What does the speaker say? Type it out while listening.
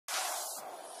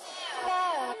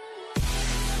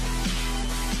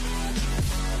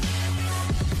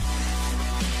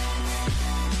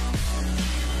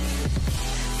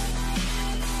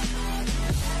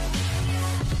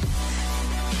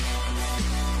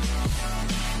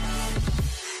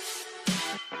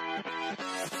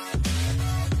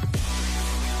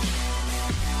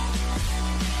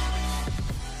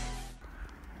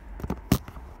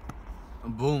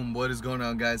What is going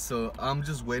on, guys? So I'm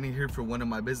just waiting here for one of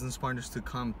my business partners to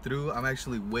come through. I'm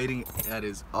actually waiting at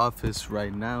his office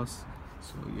right now. So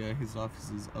yeah, his office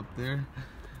is up there.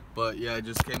 But yeah, I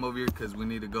just came over here because we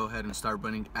need to go ahead and start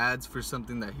running ads for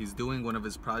something that he's doing, one of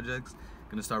his projects.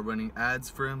 Gonna start running ads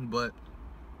for him. But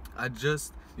I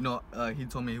just, he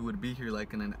told me he would be here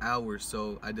like in an hour,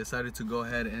 so I decided to go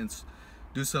ahead and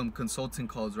do some consulting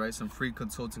calls, right? Some free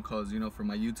consulting calls, for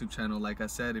my YouTube channel. Like I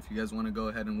said, if you guys want to go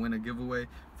ahead and win a giveaway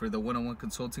for the one-on-one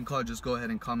consulting call, just go ahead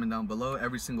and comment down below.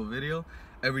 Every single video,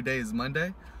 every day is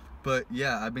Monday. But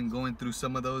yeah, I've been going through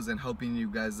some of those and helping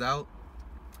you guys out.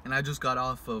 And I just got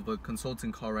off of a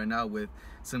consulting call right now with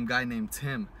some guy named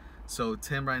Tim. So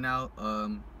Tim right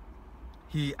now,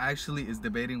 he actually is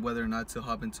debating whether or not to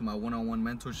hop into my one-on-one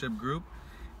mentorship group.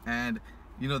 And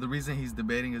the reason he's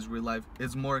debating his real life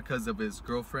is more because of his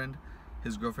girlfriend.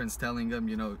 His girlfriend's telling him,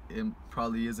 it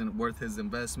probably isn't worth his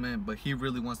investment, but he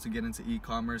really wants to get into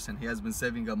e-commerce and he has been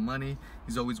saving up money.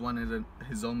 He's always wanted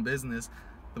his own business,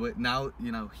 but now,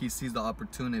 he sees the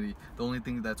opportunity. The only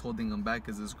thing that's holding him back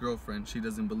is his girlfriend. She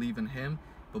doesn't believe in him,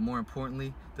 but more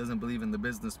importantly, doesn't believe in the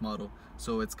business model.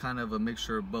 So it's kind of a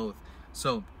mixture of both.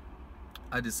 So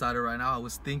I decided right now, I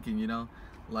was thinking,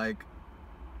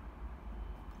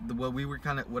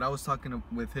 what I was talking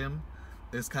with him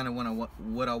is kind of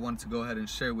what I wanted to go ahead and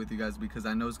share with you guys, because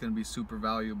I know it's going to be super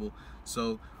valuable.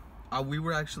 So we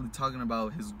were actually talking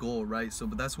about his goal, right?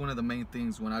 But that's one of the main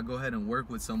things. When I go ahead and work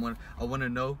with someone, I want to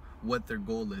know what their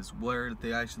goal is, where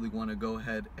they actually want to go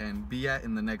ahead and be at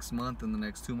in the next month, in the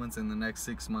next 2 months, in the next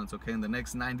 6 months, okay, in the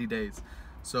next 90 days.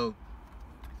 So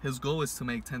his goal is to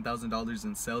make $10,000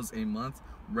 in sales a month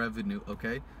revenue,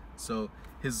 okay? So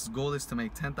his goal is to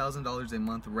make $10,000 a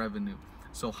month revenue.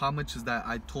 So how much is that?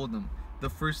 I told him the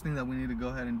first thing that we need to go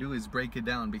ahead and do is break it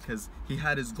down, because he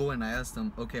had his goal and I asked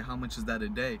him, okay, how much is that a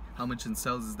day? How much in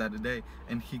sales is that a day?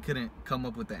 And he couldn't come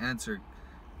up with the answer.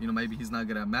 Maybe he's not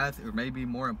good at math, or maybe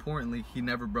more importantly, he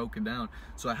never broke it down.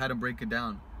 So I had him break it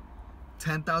down.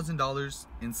 $10,000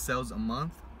 in sales a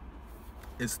month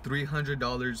is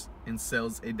 $300 in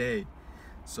sales a day.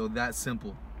 So that's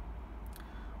simple.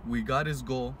 We got his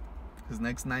goal, his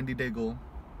next 90-day goal.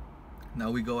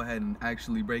 Now we go ahead and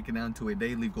actually break it down to a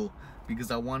daily goal,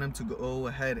 because I want him to go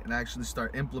ahead and actually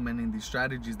start implementing these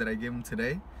strategies that I gave him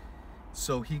today,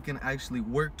 so he can actually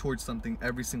work towards something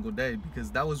every single day.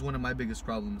 Because that was one of my biggest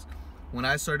problems. When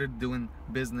I started doing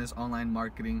business, online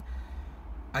marketing,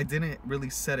 I didn't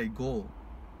really set a goal.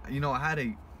 I had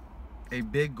a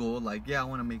big goal, like, yeah, I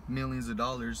want to make millions of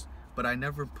dollars, but I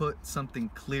never put something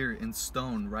clear in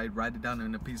stone, right? Write it down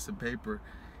on a piece of paper,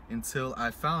 until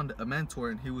I found a mentor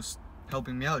and he was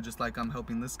helping me out, just like I'm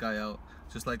helping this guy out,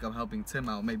 just like I'm helping Tim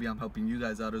out. Maybe I'm helping you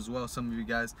guys out as well. Some of you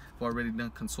guys have already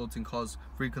done consulting calls,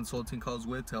 free consulting calls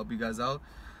to help you guys out.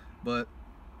 But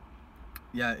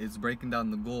yeah, it's breaking down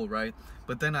the goal, right?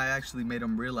 But then I actually made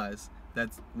him realize that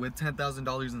with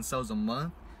 $10,000 in sales a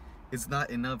month, it's not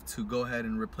enough to go ahead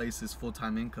and replace his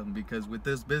full-time income, because with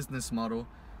this business model,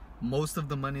 most of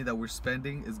the money that we're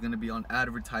spending is going to be on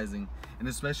advertising. And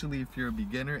especially if you're a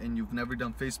beginner and you've never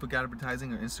done Facebook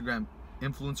advertising or Instagram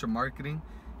influencer marketing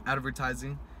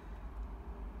advertising,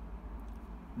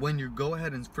 when you go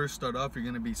ahead and first start off, you're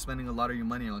going to be spending a lot of your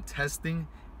money on testing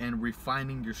and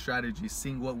refining your strategy,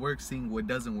 seeing what works, seeing what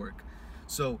doesn't work.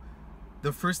 So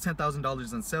the first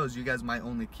 $10,000 in sales, you guys might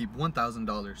only keep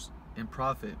 $1,000 in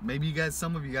profit. Maybe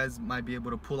some of you guys might be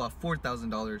able to pull off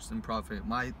 $4,000 in profit,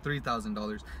 my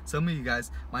 $3,000. Some of you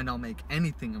guys might not make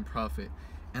anything in profit.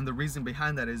 And the reason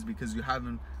behind that is because you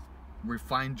haven't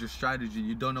refined your strategy.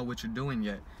 You don't know what you're doing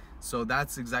yet. So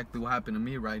that's exactly what happened to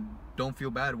me, right? Don't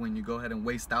feel bad when you go ahead and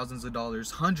waste thousands of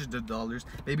dollars, hundreds of dollars,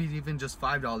 maybe even just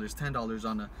 $5, $10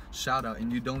 on a shout out,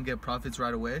 and you don't get profits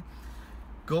right away.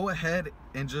 Go ahead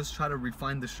and just try to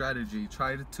refine the strategy.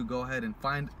 Try to go ahead and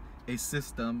find a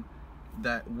system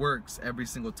that works every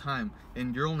single time,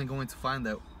 and you're only going to find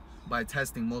that by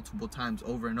testing multiple times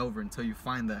over and over until you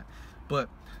find that. But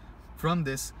from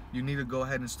this, you need to go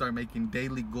ahead and start making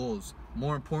daily goals.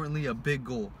 More importantly, a big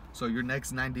goal. So your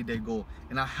next 90-day goal.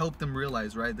 And I helped them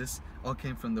realize, right, this all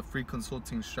came from the free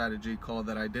consulting strategy call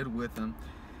that I did with him.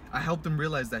 I helped him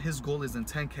realize that his goal isn't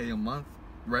 $10K a month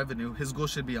revenue. His goal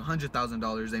should be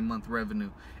 $100,000 a month revenue,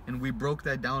 and we broke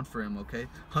that down for him. Okay,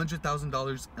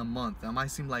 $100,000 a month. That might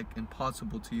seem like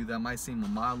impossible to you. That might seem a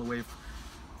mile away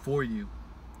for you,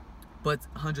 but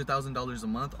 $100,000 a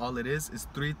month, all it is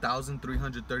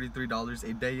 $3,333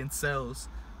 a day in sales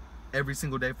every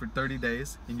single day for 30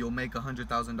 days, and you'll make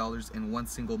 $100,000 in one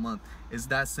single month. It's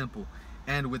that simple.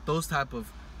 And with those type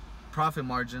of profit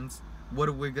margins, what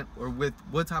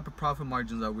type of profit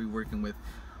margins are we working with?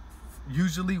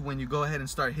 usually when you go ahead and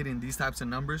start hitting these types of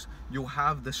numbers, you'll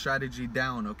have the strategy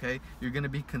down, okay? You're gonna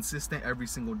be consistent every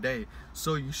single day.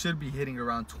 So you should be hitting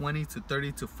around 20 to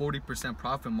 30 to 40%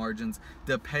 profit margins,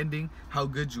 depending how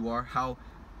good you are, how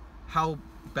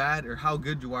bad or how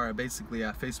good you are basically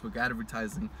at Facebook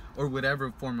advertising or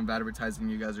whatever form of advertising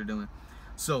you guys are doing.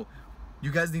 So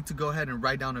you guys need to go ahead and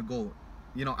write down a goal.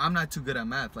 You know, I'm not too good at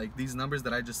math. Like these numbers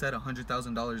that I just said,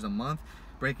 $100,000 a month,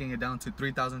 breaking it down to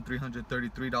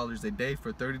 $3,333 a day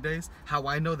for 30 days. How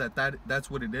I know that's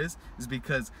what it is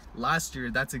because last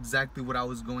year, that's exactly what I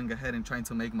was going ahead and trying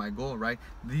to make my goal, right?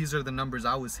 These are the numbers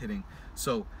I was hitting.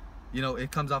 So, you know,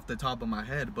 it comes off the top of my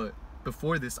head, but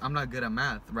before this, I'm not good at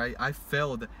math, right? I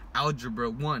failed algebra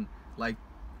 1, like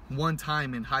one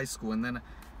time in high school, and then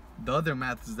the other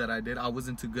maths that I did, I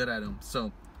wasn't too good at them.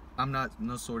 So I'm not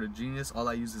no sort of genius. All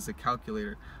I use is a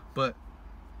calculator. But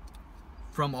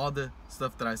from all the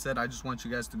stuff that I said, I just want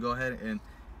you guys to go ahead and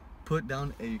put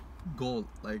down a goal,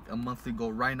 like a monthly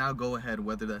goal. Right now, go ahead,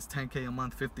 whether that's 10K a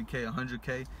month, 50K,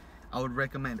 100K. I would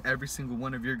recommend every single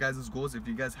one of your guys' goals. If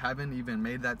you guys haven't even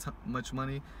made that much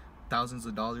money, thousands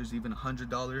of dollars, even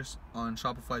 $100 on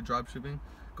Shopify Dropshipping,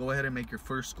 go ahead and make your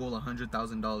first goal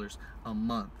 $100,000 a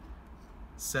month,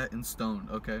 set in stone,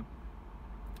 okay?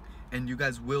 And you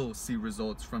guys will see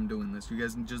results from doing this. You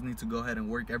guys just need to go ahead and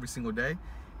work every single day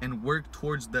and work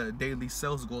towards the daily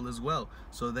sales goal as well.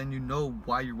 So then you know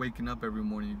why you're waking up every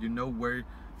morning. You know where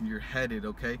you're headed,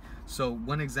 okay? So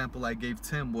one example I gave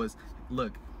Tim was,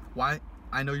 look, why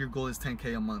I know your goal is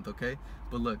 10K a month, okay?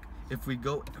 But look, if we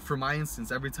go, for my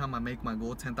instance, every time I make my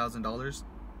goal $10,000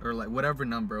 or like whatever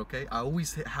number, okay, I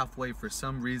always hit halfway for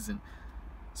some reason.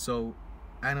 So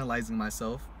analyzing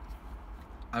myself,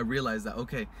 I realized that,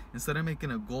 okay, instead of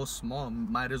making a goal small,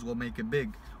 might as well make it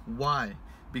big. Why?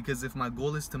 Because if my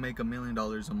goal is to make $1 million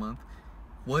a month,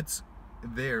 what's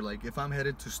there? Like if I'm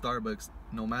headed to Starbucks,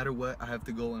 no matter what, I have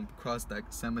to go and cross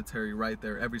that cemetery right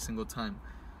there every single time.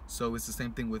 So it's the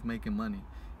same thing with making money.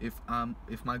 If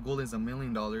my goal is $1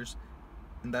 million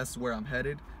and that's where I'm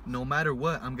headed, no matter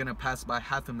what, I'm gonna pass by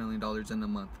 $500,000 in a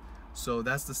month. So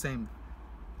that's the same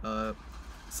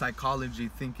psychology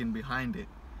thinking behind it.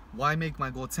 Why make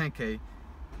my goal 10K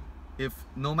if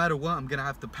no matter what I'm gonna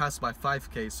have to pass by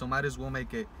 5K? So might as well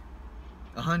make it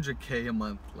 100K a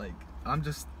month. Like I'm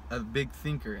just a big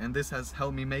thinker, and this has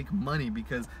helped me make money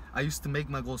because I used to make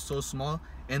my goals so small,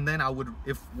 and then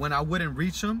when I wouldn't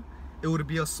reach them, it would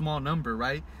be a small number,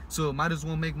 right? So it might as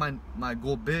well make my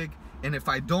goal big, and if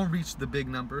I don't reach the big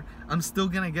number, I'm still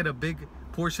gonna get a big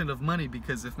portion of money,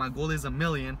 because if my goal is $1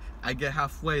 million, I get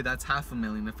halfway, that's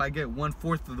 $500,000. If I get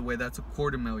 1/4 of the way, that's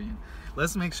 $250,000.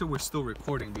 Let's make sure we're still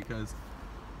recording because,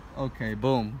 okay,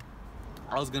 boom.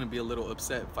 I was gonna be a little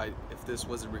upset if this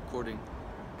wasn't recording,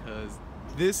 because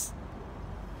this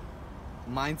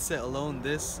mindset alone,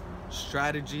 this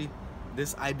strategy,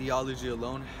 this ideology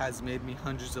alone has made me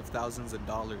hundreds of thousands of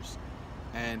dollars,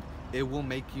 and it will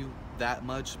make you that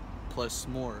much plus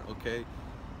more, okay,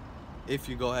 if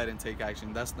you go ahead and take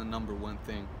action. That's the #1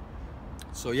 thing.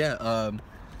 So yeah,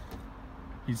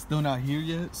 he's still not here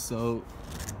yet, so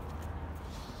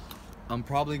I'm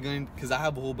probably going, because I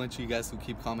have a whole bunch of you guys who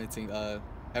keep commenting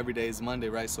every day is Monday,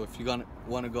 right? So if you're gonna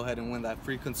want to go ahead and win that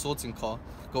free consulting call,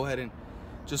 go ahead and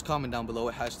just comment down below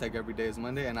at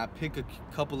 #everydayismonday, and I pick a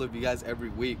couple of you guys every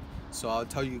week. So I'll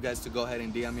tell you guys to go ahead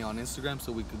and DM me on Instagram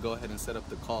so we could go ahead and set up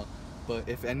the call. But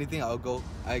if anything, I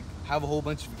have a whole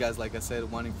bunch of you guys, like I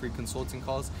said, wanting free consulting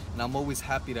calls, and I'm always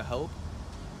happy to help,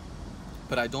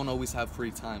 but I don't always have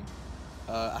free time.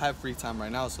 I have free time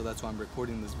right now, so that's why I'm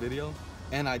recording this video,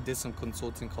 and I did some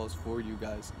consulting calls for you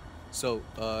guys. So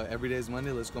every day is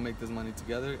Monday. Let's go make this money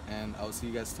together, and I'll see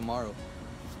you guys tomorrow.